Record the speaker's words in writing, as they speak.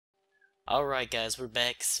Alright guys, we're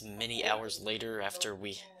back many hours later after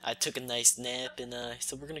I took a nice nap and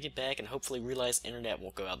so we're gonna get back and hopefully realize internet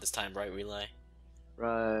won't go out this time, right Relay?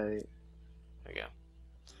 Right. There we go.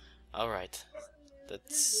 Alright. Do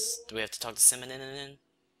we have to talk to Simon?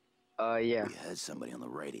 Yeah. We heard somebody on the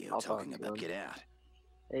radio I'll talk talking to about him. get out.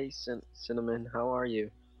 Hey, Cinnamon, how are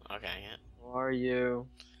you? Okay, yeah. How are you?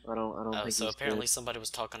 I don't Oh, think so he's apparently good. somebody was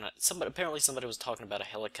talking apparently somebody was talking about a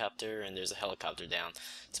helicopter and there's a helicopter down.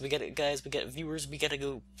 So we gotta guys, we got viewers, we gotta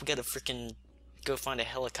freaking go find a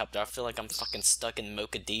helicopter. I feel like I'm fucking stuck in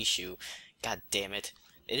Mogadishu. God damn it.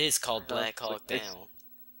 It is called Black Hawk Down.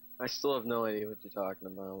 I still have no idea what you're talking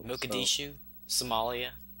about. So. Mogadishu? Somalia?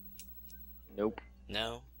 Nope.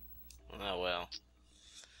 No? Oh well.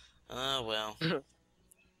 Oh well.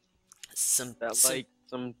 Like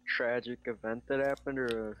some tragic event that happened,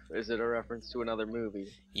 or is it a reference to another movie?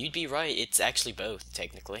 You'd be right, it's actually both,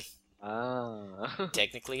 technically. Ah.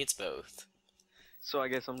 Technically it's both. So I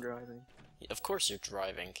guess I'm driving. Of course you're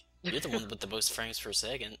driving. You're the one with the most frames per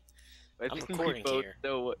second. I'm recording here.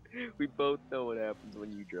 We both know what happens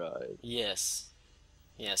when you drive. Yes.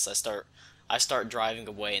 Yes, I start driving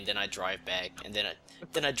away and then I drive back and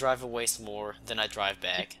then I drive away some more, then I drive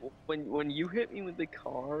back. When you hit me with the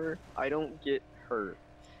car, I don't get hurt.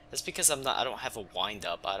 That's because I don't have a wind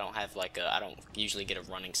up. I don't usually get a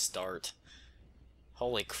running start.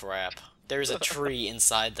 Holy crap. There's a tree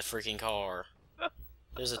inside the freaking car.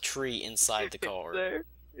 There's a tree inside the car.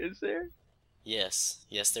 Is there? Yes.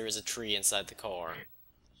 Yes, there is a tree inside the car.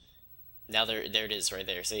 Now there it is right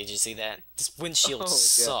there. So did you see that? This windshield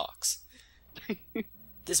sucks.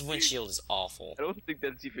 This windshield is awful. I don't think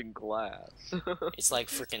that's even glass. It's like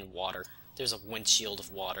freaking water. There's a windshield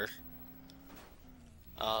of water.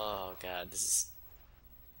 Oh god, this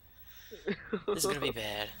is gonna be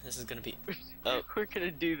bad. This is gonna be. Oh. We're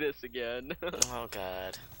gonna do this again. Oh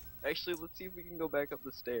god. Actually, let's see if we can go back up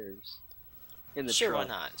the stairs. In the Sure, trunk.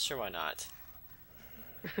 why not? Sure, why not?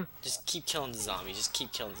 Just keep killing the zombies. Just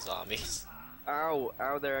keep killing the zombies. Ow,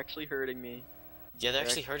 ow, they're actually hurting me. Yeah, they're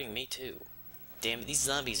actually hurting me too. Damn it, these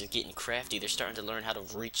zombies are getting crafty. They're starting to learn how to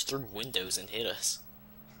reach through windows and hit us.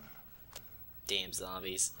 Damn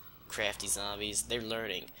zombies. Crafty zombies. They're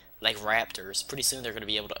learning. Like raptors. Pretty soon they're going to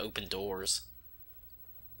be able to open doors.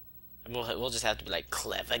 And we'll just have to be like,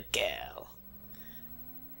 clever gal.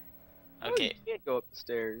 Okay. Oh, you can't go up the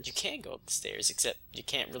stairs. You can go up the stairs, except you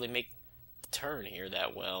can't really make the turn here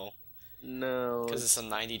that well. No. Because it's a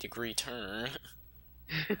 90-degree turn.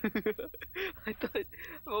 I've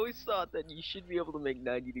always thought that you should be able to make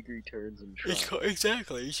 90-degree turns in truck.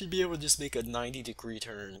 Exactly. You should be able to just make a 90-degree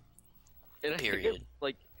turn. And Period. I think it,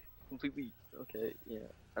 like, completely... Okay, yeah.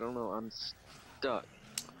 I don't know, I'm stuck.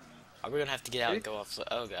 Are we gonna have to get out and go off?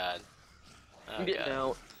 Oh god. Oh I'm getting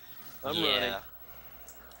out. I'm yeah. running.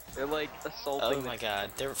 They're like assaulting. Oh my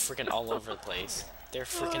god, they're freaking all over the place. They're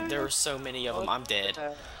freaking. There are so many of them. I'm dead.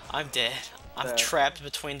 I'm dead. I'm trapped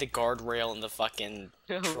between the guardrail and the fucking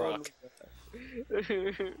truck.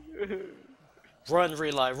 Run,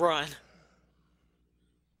 Relay, run!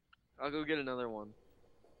 I'll go get another one.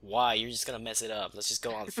 Why? You're just gonna mess it up. Let's just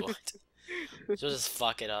go on foot. You'll just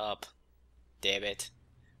fuck it up. Damn it.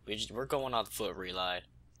 We're going on foot, Relay.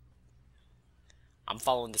 I'm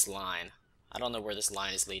following this line. I don't know where this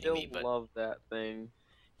line is leading me, but love that thing.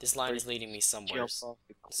 This line is leading me somewhere. So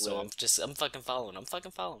I'm fucking following. I'm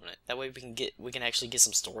fucking following it. That way we can actually get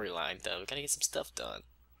some storyline though. We gotta get some stuff done.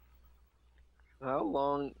 How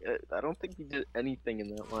long? I don't think we did anything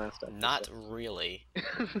in that last episode. Not really.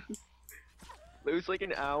 It was like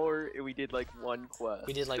an hour, and we did like one quest.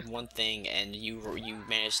 We did like one thing, and you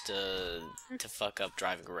managed to fuck up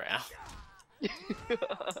driving around.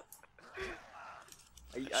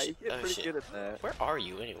 I get pretty good at that. Where are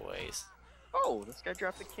you, anyways? Oh, this guy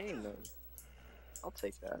dropped a cane then. I'll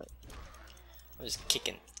take that. I'm just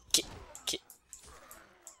kicking. Kick.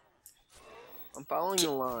 I'm following the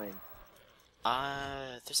line.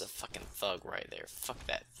 There's a fucking thug right there. Fuck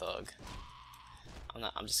that thug. I'm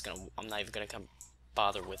not even gonna come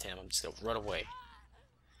bother with him. I'm just gonna run away.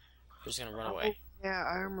 We're just gonna run away. Yeah,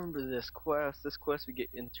 I remember this quest. This quest we get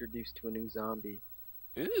introduced to a new zombie.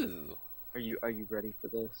 Ooh. Are you ready for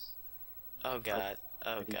this? Oh god.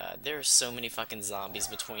 Oh god. There are so many fucking zombies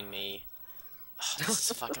between me. Oh, this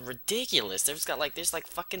is fucking ridiculous. There's like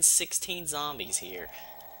fucking 16 zombies here.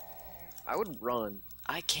 I would run.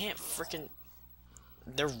 I can't freaking.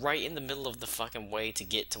 They're right in the middle of the fucking way to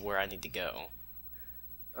get to where I need to go.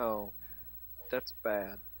 Oh, that's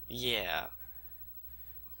bad. Yeah.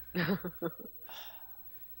 I'm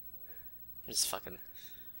just fucking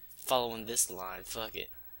following this line. Fuck it.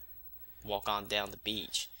 Walk on down the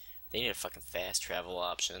beach. They need a fucking fast travel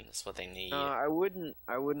option. That's what they need. I wouldn't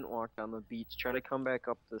walk down the beach. Try to come back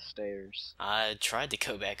up the stairs. I tried to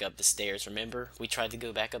go back up the stairs, remember? We tried to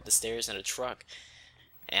go back up the stairs in a truck.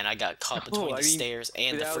 And I got caught between the stairs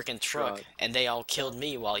and the freaking truck. And they all killed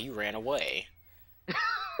me while you ran away.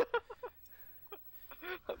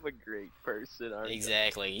 I'm a great person, aren't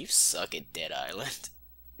Exactly. You suck at Dead Island.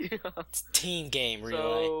 Yeah. It's a team game, really.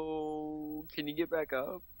 So, can you get back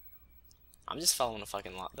up? I'm just following the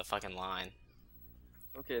fucking line.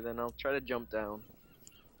 Okay, then I'll try to jump down.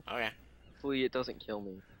 Okay. Hopefully it doesn't kill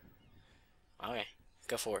me. Okay.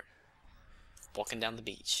 Go for it. Walking down the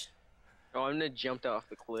beach. Oh, I'm gonna jump off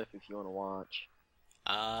the cliff if you want to watch.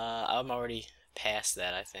 I'm already past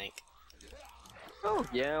that, I think. Oh,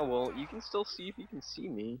 yeah, well, you can still see if you can see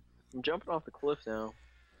me. I'm jumping off the cliff now.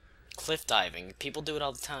 Cliff diving. People do it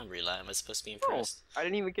all the time, really. Am I supposed to be impressed? Oh, I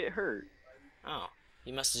didn't even get hurt. Oh.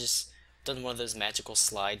 You must have just done one of those magical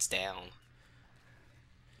slides down.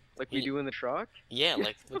 Like we do in the truck? Yeah,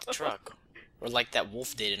 like with the truck. Or like that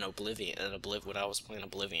wolf did in Oblivion, when I was playing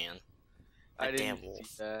Oblivion. That I didn't damn wolf.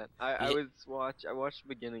 see that. I watched the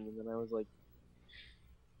beginning and then I was like,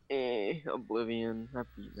 Oblivion.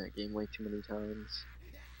 I've beaten that game way too many times.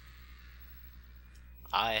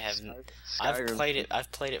 I have.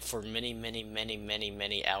 I've played it for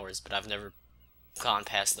many hours, but I've never gone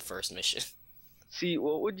past the first mission. See,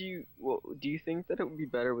 what do you think that it would be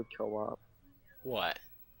better with co-op? What?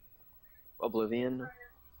 Oblivion?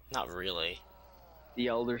 Not really. The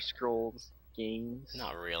Elder Scrolls games?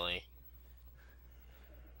 Not really.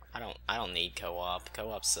 I don't need co-op.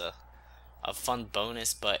 Co-op's a fun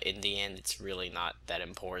bonus, but in the end it's really not that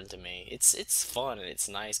important to me. It's fun and it's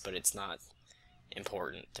nice, but it's not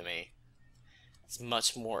important to me. It's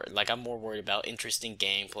much more like I'm more worried about interesting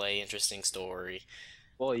gameplay, interesting story.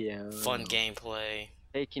 Well, yeah. Fun gameplay.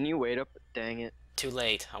 Hey, can you wait up? Dang it. Too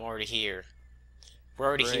late. I'm already here. We're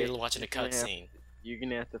already here watching a cutscene. You're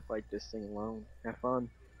gonna have to fight this thing alone. Have fun.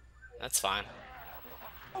 That's fine.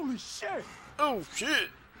 Holy shit! Oh shit!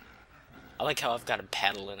 I like how I've got a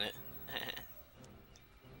paddle in it.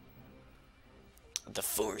 The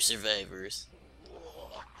 4 survivors.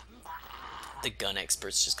 The gun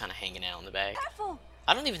expert's just kind of hanging out in the back. Careful.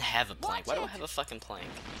 I don't even have a plank. Why do I have a fucking plank?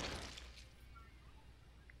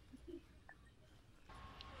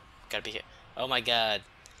 Gotta be here. Oh my god.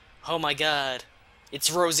 Oh my god. It's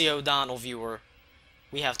Rosie O'Donnell, viewer.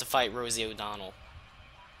 We have to fight Rosie O'Donnell.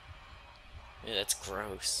 Yeah, that's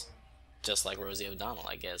gross. Just like Rosie O'Donnell,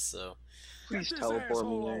 I guess, so. Please teleport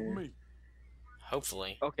me there.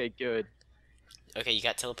 Hopefully. Okay, good. Okay, you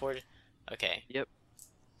got teleported? Okay. Yep.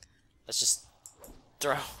 Let's just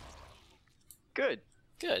throw. Good.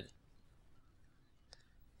 Good.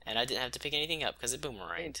 And I didn't have to pick anything up because it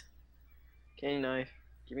boomeranged. Cane knife.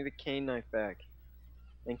 Give me the cane knife back.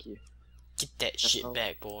 Thank you. Get that shit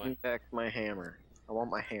back, boy. Give me back my hammer. I want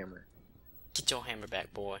my hammer. Get your hammer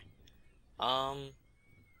back, boy.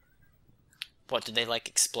 What, did they like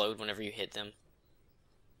explode whenever you hit them?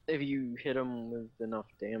 If you hit them with enough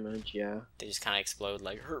damage, yeah. They just kind of explode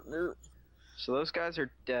like hurt. So those guys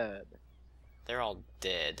are dead. They're all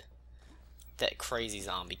dead. That crazy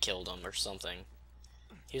zombie killed them or something.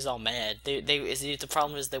 He was all mad. The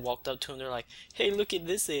problem is they walked up to him. They're like, "Hey, look at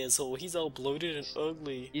this asshole. He's all bloated and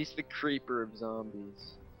ugly." He's the creeper of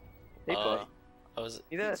zombies. Hey, buddy.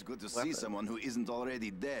 It's good to see someone who isn't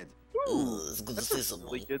already dead. It's good to see That's a someone.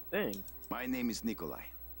 really good thing. My name is Nikolai.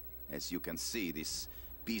 As you can see, this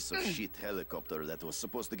piece of shit helicopter that was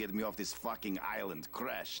supposed to get me off this fucking island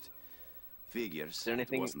crashed. Figures. Is there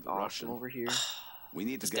anything it wasn't awesome Russian. over here? We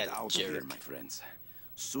need to This get guy's a out of here, jerk. my friends.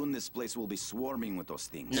 Soon this place will be swarming with those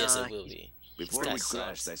things. Yes, Nah, it will be. Before This we guy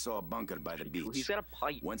crashed, sucks. I saw a bunker by the beach. He's got a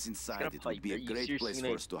pipe. Once He's got inside, a it pipe. would be Are a you great seriously place gonna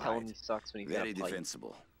for us to tell him hide. he sucks when he's Very got a pipe?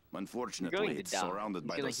 defensible. You're Unfortunately, going to it's die. surrounded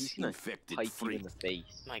by those He's gonna infected pipe you in freaks. the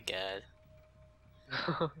face. My god.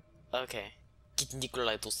 Okay. Get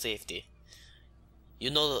Nikolai to safety. You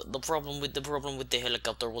know the problem with the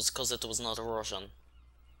helicopter was because it was not Russian.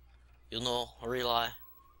 You know, really?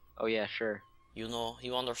 Oh yeah, sure. You know,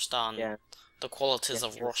 you understand Yeah. the qualities Yeah,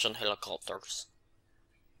 of sure. Russian helicopters.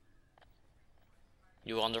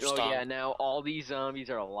 You understand? Oh yeah, now all these zombies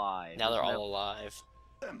are alive. Now they're Isn't all alive.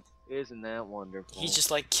 Isn't that wonderful? He's just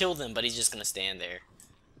like, kill them, but he's just gonna stand there.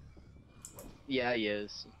 Yeah, he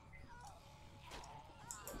is.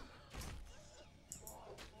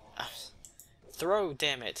 Throw,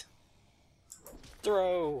 damn it.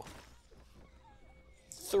 Throw.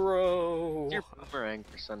 Throw. What's your boomerang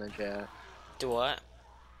percentage at? Do what?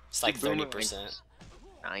 It's like Your boomerang 30%.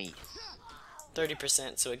 Nice.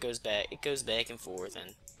 30%, so it goes back and forth,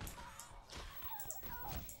 and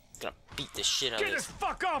gonna beat the shit out Get of this this.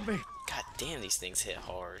 fuck off me! God damn, these things hit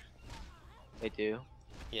hard. They do.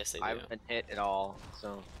 Yes, they do. I haven't been hit at all,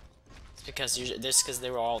 so. It's because this because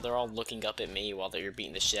they're all looking up at me while you're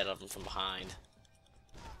beating the shit out of them from behind.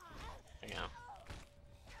 There we go.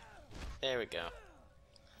 There we go.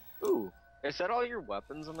 Ooh, is that all your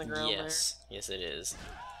weapons on the ground Yes, yes it is.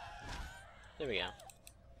 There we go. there?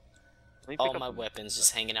 Let me pick All up my the- weapons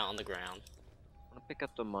just hanging out on the ground. I'm gonna pick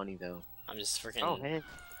up the money though. I'm just freaking. Oh hey,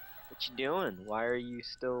 what you doing? Why are you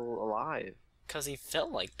still alive? Cause he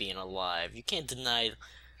felt like being alive. You can't deny.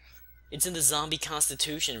 It's in the zombie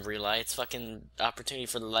constitution, Relay. It's fucking opportunity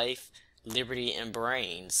for life, liberty, and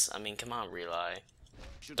brains. I mean, come on, Relay.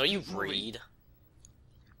 Don't you read?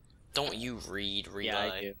 Don't you read, Relay?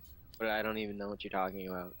 Yeah, I do, but I don't even know what you're talking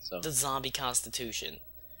about. So. The zombie constitution.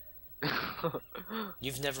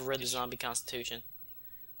 You've never read the zombie constitution?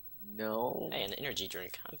 No. Hey, an energy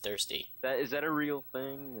drink. I'm thirsty. Is that a real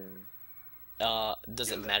thing? Or?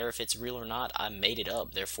 Does it matter if it's real or not? I made it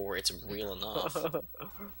up, therefore it's real enough.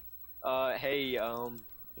 Hey,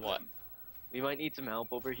 What? we might need some help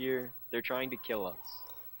over here. They're trying to kill us.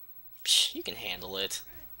 Psh, you can handle it.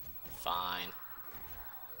 Fine.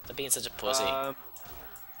 Stop being such a pussy. Um,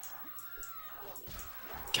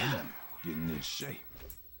 God, Getting in shape.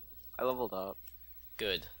 I leveled up.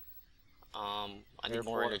 good. I need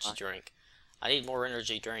Therefore, more energy drink. I need more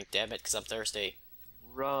energy drink, damn it, because I'm thirsty.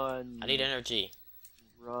 Run. I need energy.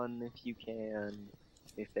 Run if you can.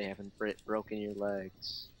 If they haven't broken your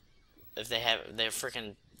legs. If they're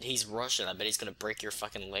freaking, he's Russian, I bet he's gonna break your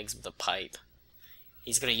fucking legs with a pipe.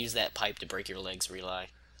 He's gonna use that pipe to break your legs, Relay.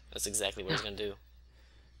 That's exactly what he's gonna do.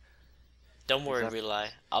 Don't worry, Exactly. Relay.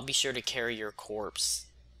 I'll be sure to carry your corpse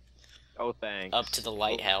Oh, thanks. up to the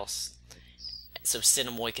lighthouse, so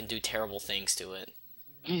Cinemoy can do terrible things to it.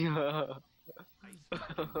 Yeah.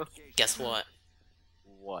 Guess what?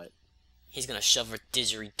 What? He's gonna shove a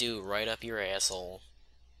didgeridoo right up your asshole.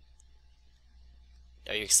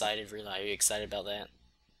 Are you excited, Relay? Are you excited about that?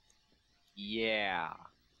 Yeah.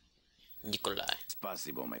 Nikolai.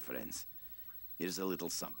 Spasibo, my friends. Here's a little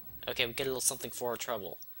something. Okay, we get a little something for our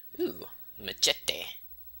trouble. Ooh, machete.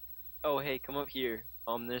 Oh, hey, come up here.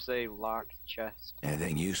 There's a locked chest.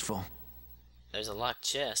 Anything useful? There's a locked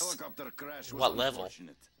chest. Helicopter crash was What level?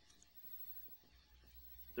 unfortunate.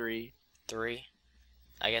 3. 3.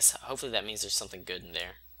 I guess, hopefully that means there's something good in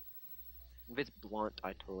there. If it's blunt,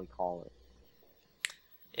 I totally call it.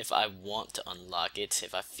 If I want to unlock it,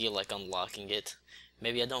 if I feel like unlocking it.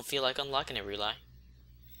 Maybe I don't feel like unlocking it, Relay.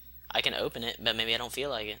 I can open it, but maybe I don't feel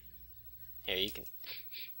like it. Here, you can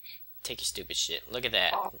take your stupid shit. Look at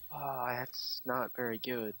that. Oh, that's not very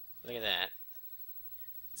good. Look at that.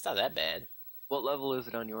 It's not that bad. What level is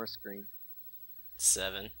it on your screen?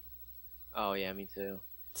 7. Oh, yeah, me too.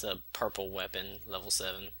 It's a purple weapon, level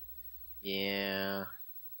 7. Yeah.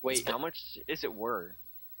 Wait, It's how much is it worth?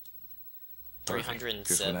 Just what I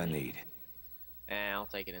 307. need. I'll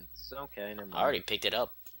take it in. It's okay, never mind. I already picked it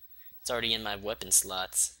up. It's already in my weapon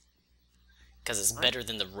slots. Because it's better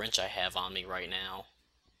than the wrench I have on me right now.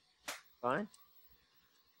 Fine.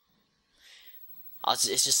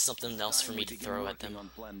 It's just something else for me to throw at them. On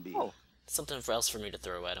plan B. Oh. Something else for me to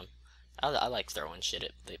throw at them. I like throwing shit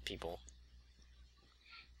at the people.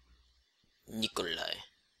 Nikolai.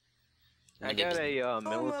 I got a military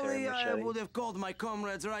Normally, I machete. would have called my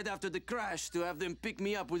comrades right after the crash to have them pick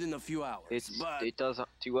me up within a few hours. But It does my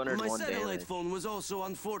 201 satellite damage. phone was also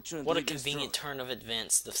unfortunately What a convenient destroyed. turn of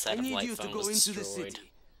events. The I need satellite you to phone go was into the destroyed.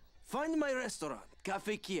 city, find my restaurant,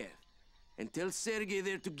 Cafe Kiev, and tell Sergey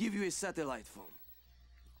there to give you a satellite phone.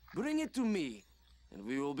 Bring it to me, and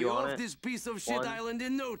we will be You want off it? this piece of shit One. island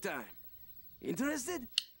in no time. Interested?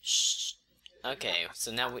 Shh. Okay,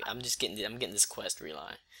 so now I'm getting this quest,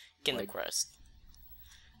 Relay. Getting the Like- quest.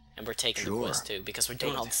 And we're taking the Sure. quest too, because we're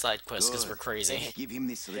doing all the side quests because we're Good. crazy. Give him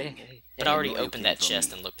this ring. But I already know you opened came that from chest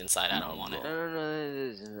me. and looked inside. I don't want it.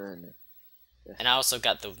 No. And I also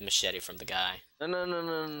got the machete from the guy.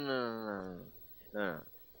 No.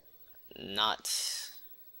 Not.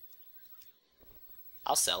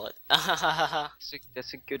 I'll sell it.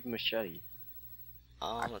 That's a good machete.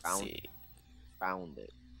 Let's found- see. Found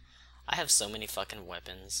it. I have so many fucking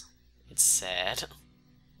weapons. It's sad.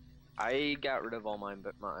 I got rid of all mine,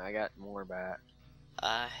 but I got more back.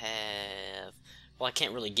 I have. Well, I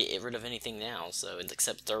can't really get rid of anything now, so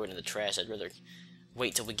except throw it in the trash. I'd rather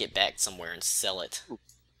wait till we get back somewhere and sell it. Ooh.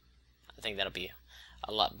 I think that'll be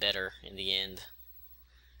a lot better in the end.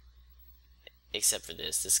 Except for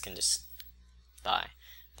this. This can just die.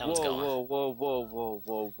 That one's going.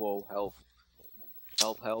 Whoa, help.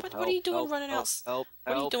 What are you doing running out? Help,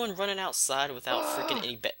 What are you doing running outside without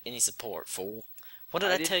freaking any support, fool? What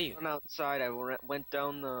did I tell didn't you? run outside. I went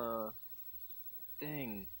down the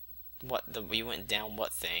thing. You went down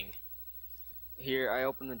what thing? Here, I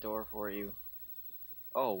opened the door for you.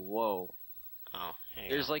 Oh, whoa. Oh, here you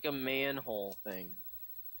There's go. like a manhole thing.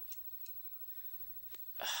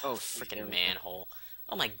 Oh, Freaking manhole.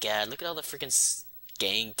 Oh my god, look at all the freaking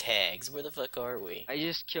gang tags. Where the fuck are we? I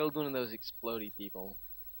just killed one of those explodey people.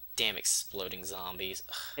 Damn exploding zombies.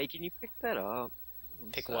 Ugh, Hey, can you pick that up?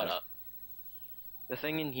 One pick sec. what up? The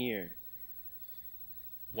thing in here.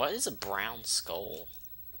 What is a brown skull?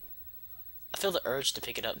 I feel the urge to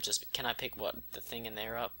pick it up. Just can I pick what the thing in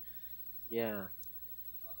there up? Yeah.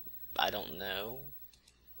 I don't know.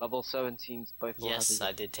 Level 17 by full Yes, heavy.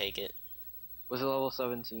 I did take it. Was it level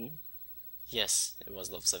 17? Yes, it was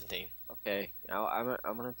level 17. Okay. I'm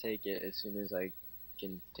gonna take it as soon as I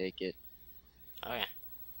can take it. Okay.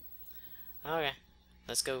 Okay.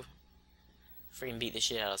 Let's go freaking beat the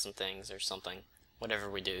shit out of some things or something. Whatever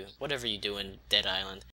we do. Whatever you do in Dead Island.